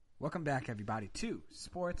Welcome back, everybody, to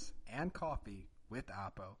Sports and Coffee with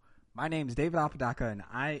Oppo. My name is David Apodaca, and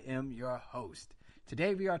I am your host.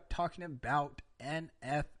 Today, we are talking about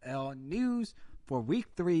NFL news for Week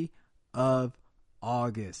 3 of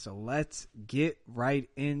August. So let's get right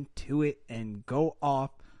into it and go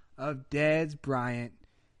off of Dez Bryant.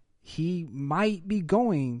 He might be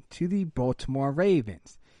going to the Baltimore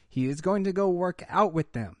Ravens. He is going to go work out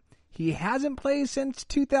with them. He hasn't played since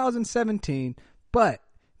 2017, but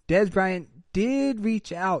Dez Bryant did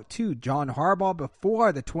reach out to John Harbaugh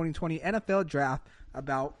before the 2020 NFL Draft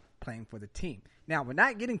about playing for the team. Now, we're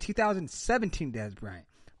not getting 2017 Dez Bryant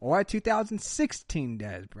or 2016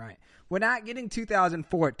 Dez Bryant. We're not getting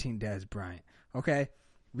 2014 Dez Bryant, okay?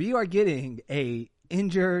 We are getting a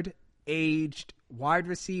injured, aged wide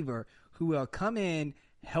receiver who will come in,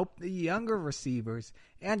 help the younger receivers,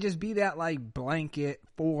 and just be that like blanket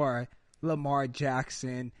for Lamar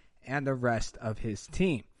Jackson and the rest of his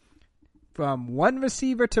team. From one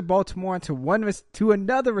receiver to Baltimore to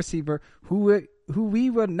another receiver who we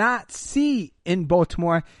will not see in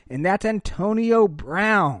Baltimore, and that's Antonio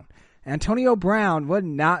Brown. Antonio Brown would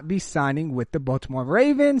not be signing with the Baltimore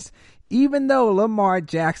Ravens, even though Lamar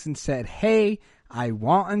Jackson said, hey, I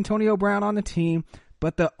want Antonio Brown on the team,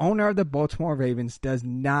 but the owner of the Baltimore Ravens does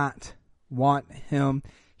not want him.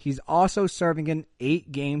 He's also serving an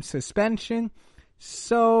 8-game suspension,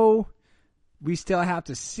 so we still have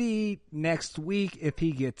to see next week if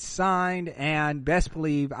he gets signed, and best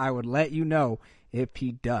believe I would let you know if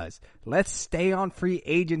he does. Let's stay on free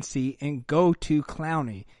agency and go to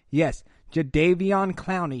Clowney. Yes, Jadeveon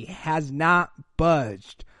Clowney has not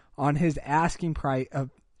budged on his asking price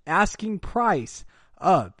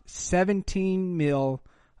of $17 million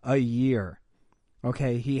a year.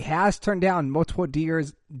 Okay, he has turned down multiple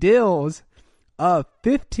deals of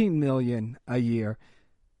 $15 million a year,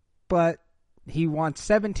 but he wants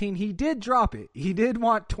 17. He did drop it. He did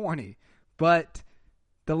want 20, but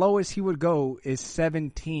the lowest he would go is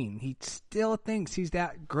 17. He still thinks he's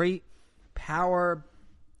that great power,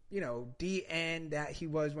 D end that he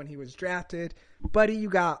was when he was drafted. Buddy, you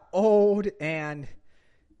got old, and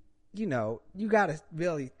you got to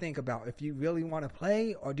really think about if you really want to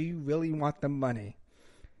play or do you really want the money.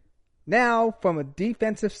 Now, from a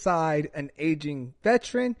defensive side, an aging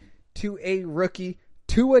veteran to a rookie,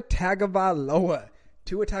 Tua Tagovailoa.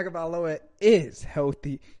 Tua Tagovailoa is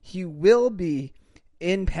healthy. He will be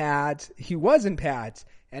in pads. He was in pads,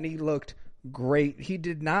 and he looked great. He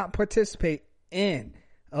did not participate in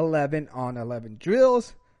 11-on-11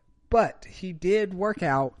 drills, but he did work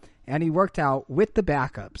out, and he worked out with the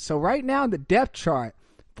backup. So right now, the depth chart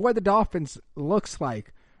for the Dolphins looks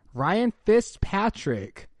like Ryan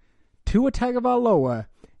Fitzpatrick, Tua Tagovailoa,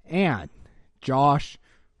 and Josh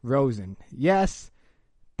Rosen. Yes,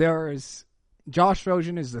 there's Josh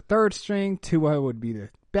Rosen is the third string, Tua would be the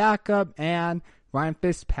backup, and Ryan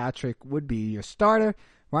Fitzpatrick would be your starter.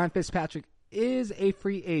 Ryan Fitzpatrick is a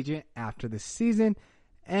free agent after the season,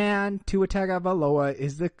 and Tua Tagovailoa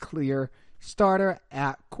is the clear starter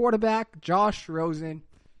at quarterback. Josh Rosen,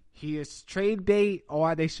 he is trade bait,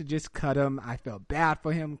 or they should just cut him. I felt bad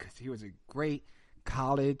for him because he was a great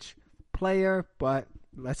college player, but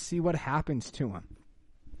let's see what happens to him.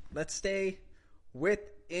 Let's stay with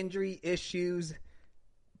injury issues,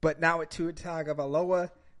 but now with Tua Tagovailoa,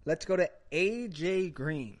 let's go to AJ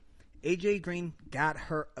Green. AJ Green got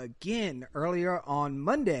hurt again earlier on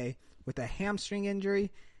Monday with a hamstring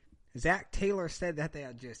injury. Zach Taylor said that they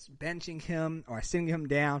are just benching him or sitting him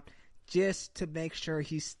down just to make sure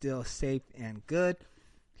he's still safe and good.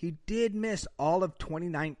 He did miss all of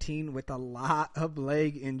 2019 with a lot of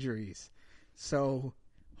leg injuries. So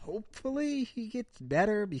hopefully he gets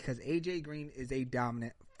better because AJ Green is a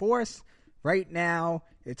dominant force. Right now,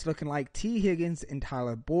 it's looking like T. Higgins and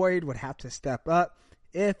Tyler Boyd would have to step up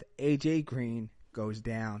if AJ Green goes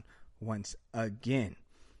down once again.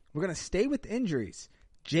 We're going to stay with injuries.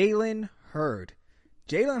 Jalen Hurd.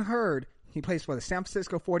 Jalen Hurd, he plays for the San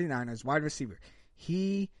Francisco 49ers, wide receiver.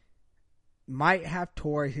 He might have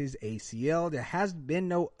tore his ACL. There has been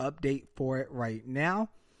no update for it right now,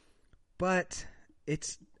 but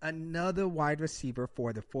it's another wide receiver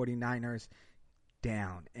for the 49ers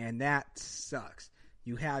down, and that sucks.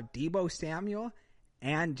 You have Deebo Samuel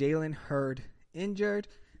and Jalen Hurd injured.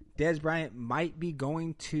 Dez Bryant might be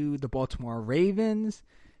going to the Baltimore Ravens.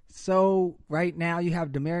 So right now you have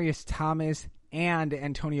Demaryius Thomas and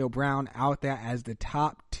Antonio Brown out there as the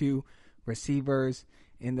top two receivers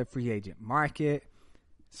in the free agent market.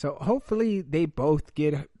 So hopefully they both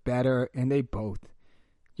get better and they both,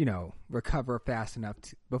 recover fast enough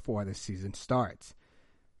before the season starts.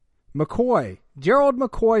 Gerald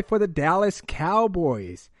McCoy for the Dallas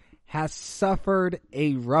Cowboys has suffered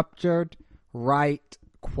a ruptured right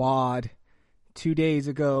quad 2 days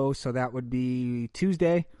ago, so that would be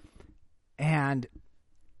Tuesday, and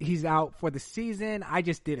he's out for the season. I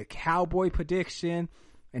just did a Cowboy prediction,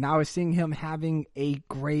 and I was seeing him having a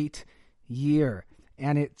great year,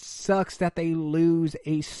 and it sucks that they lose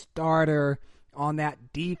a starter on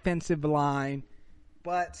that defensive line,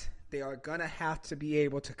 but they are going to have to be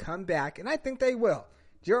able to come back, and I think they will.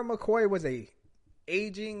 Gerald McCoy was a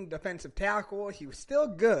aging defensive tackle. He was still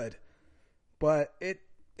good, but it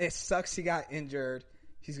sucks he got injured.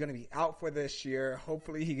 He's going to be out for this year.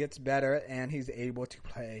 Hopefully he gets better and he's able to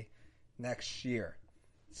play next year.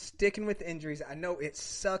 Sticking with injuries, I know it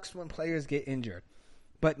sucks when players get injured,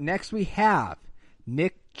 but next we have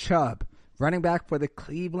Nick Chubb, running back for the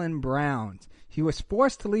Cleveland Browns. He was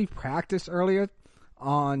forced to leave practice earlier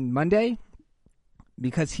on Monday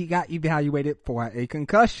because he got evaluated for a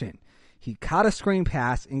concussion. He caught a screen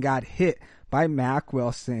pass and got hit by Mack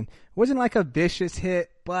Wilson. It wasn't like a vicious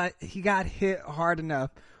hit, but he got hit hard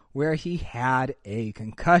enough where he had a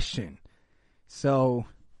concussion. So,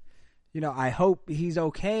 I hope he's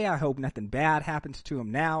okay. I hope nothing bad happens to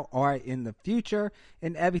him now or in the future,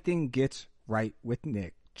 and everything gets right with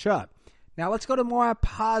Nick Chubb. Now let's go to more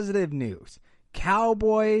positive news.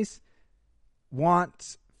 Cowboys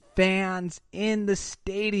want fans in the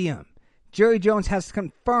stadium. Jerry Jones has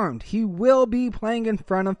confirmed he will be playing in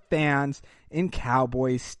front of fans in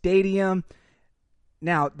Cowboys Stadium.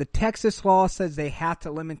 Now, the Texas law says they have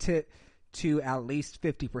to limit it to at least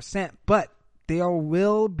 50%, but there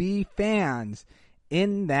will be fans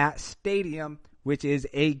in that stadium, which is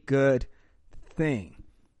a good thing.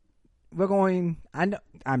 I'm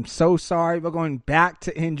so sorry, we're going back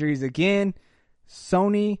to injuries again.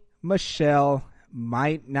 Sony Michel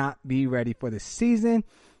might not be ready for the season.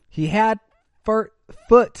 He had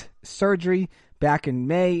foot surgery back in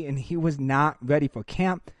May, and he was not ready for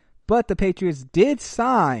camp. But the Patriots did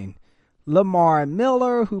sign Lamar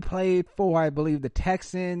Miller, who played for, I believe, the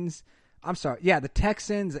Texans. The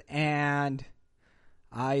Texans and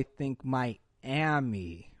I think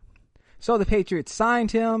Miami. So the Patriots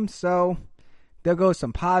signed him, so there goes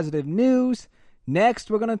some positive news.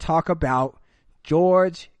 Next, we're going to talk about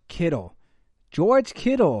George Kittle. George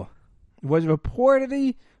Kittle was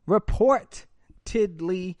reportedly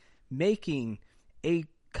making a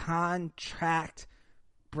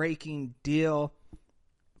contract-breaking deal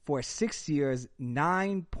for 6 years,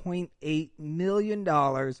 $9.8 million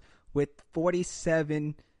with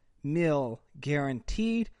 $47 million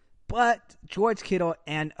guaranteed. But George Kittle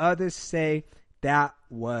and others say that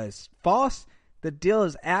was false. The deal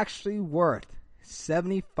is actually worth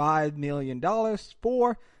 $75 million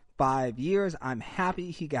for 5 years. I'm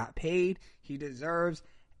happy he got paid. He deserves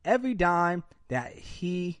every dime that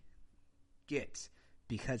he gets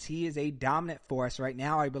because he is a dominant force. Right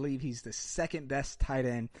now, I believe he's the second best tight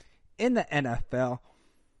end in the NFL.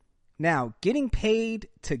 Now, getting paid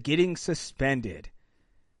to getting suspended.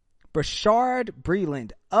 Bashaud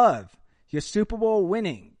Breeland of your Super Bowl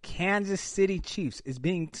winning Kansas City Chiefs is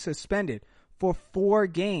being suspended for 4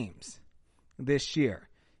 games this year.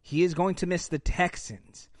 He is going to miss the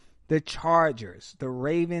Texans, the Chargers, the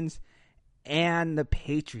Ravens, and the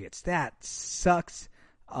Patriots. That sucks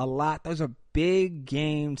a lot. Those are big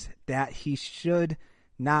games that he should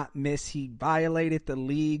not miss. He violated the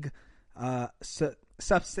league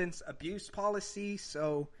substance abuse policy,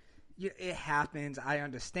 so it happens. I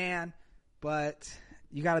understand, but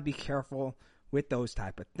you got to be careful with those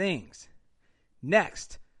type of things.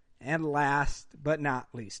 Next, and last but not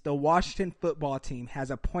least, the Washington football team has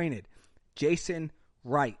appointed Jason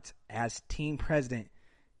Wright as team president.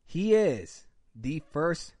 He is the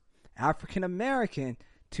first African American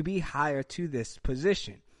to be hired to this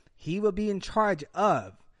position. He will be in charge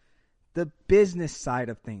of the business side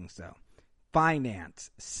of things, though.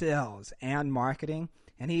 Finance, sales, and marketing.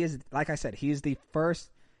 And he is, like I said, he is the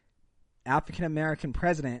first African American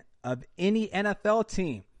president of any NFL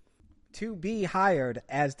team to be hired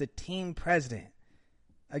as the team president.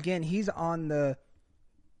 Again, he's on the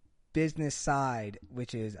business side,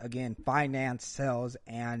 which is, again, finance, sales,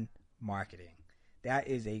 and marketing. That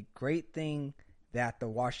is a great thing that the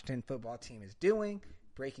Washington football team is doing,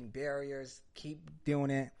 breaking barriers. Keep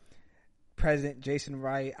doing it. President Jason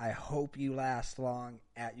Wright, I hope you last long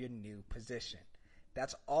at your new position.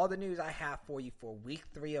 That's all the news I have for you for week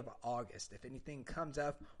 3 of August. If anything comes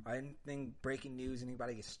up or anything breaking news,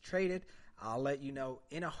 anybody gets traded, I'll let you know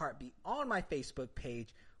in a heartbeat on my Facebook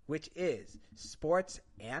page, which is Sports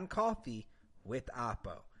and Coffee with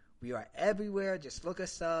Oppo. We are everywhere. Just look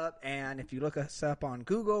us up, and if you look us up on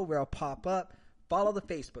Google, we'll pop up. follow the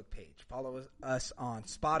Facebook page. Follow us on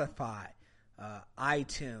Spotify,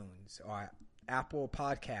 iTunes, or Apple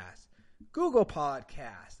Podcasts, Google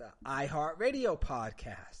Podcasts, iHeartRadio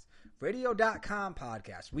Podcasts, Radio.com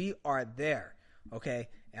Podcasts. We are there, okay?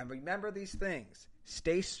 And remember these things.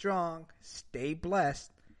 Stay strong, stay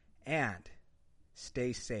blessed, and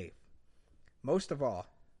stay safe. Most of all,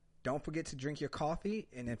 don't forget to drink your coffee,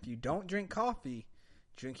 and if you don't drink coffee,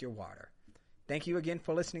 drink your water. Thank you again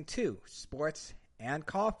for listening to Sports and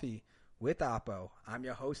Coffee with Oppo. I'm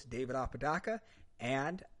your host, David Apodaca,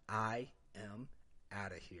 and I am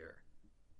out of here.